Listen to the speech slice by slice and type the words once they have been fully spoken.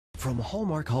From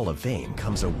Hallmark Hall of Fame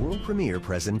comes a world premiere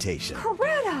presentation.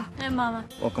 Coretta! Hey, Mama.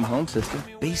 Welcome home, sister.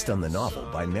 Based on the novel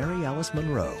by Mary Alice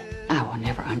Monroe. I will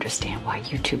never understand why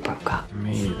you two broke up.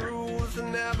 Me either.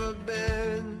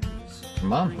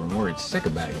 Mom's been worried sick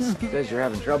about you. Says you're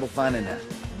having trouble finding a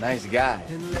nice guy.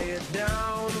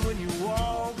 I'll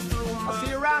see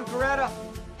you around, Coretta.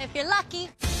 If you're lucky.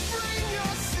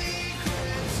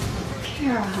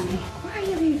 Kara, honey, why are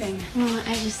you leaving? Well,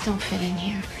 I just don't fit in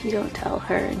here. You don't tell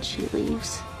her and she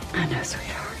leaves. I know,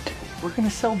 sweetheart. We're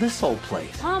gonna sell this old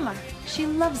place. Hallmark. She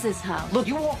loves this house. Look,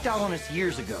 you walked out on us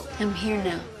years ago. I'm here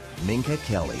now. Minka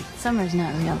Kelly. Summer's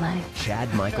not real life.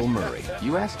 Chad Michael Murray.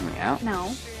 You asking me out?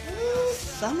 No.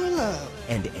 Summer love.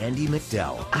 And Andy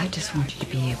McDowell. I just want you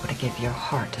to be able to give your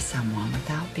heart to someone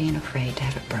without being afraid to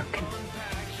have it broken.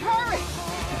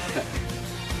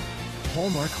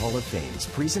 Hallmark Hall of Fame's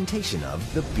presentation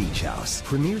of The Beach House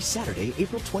premieres Saturday,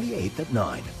 April 28th at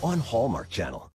 9 on Hallmark Channel.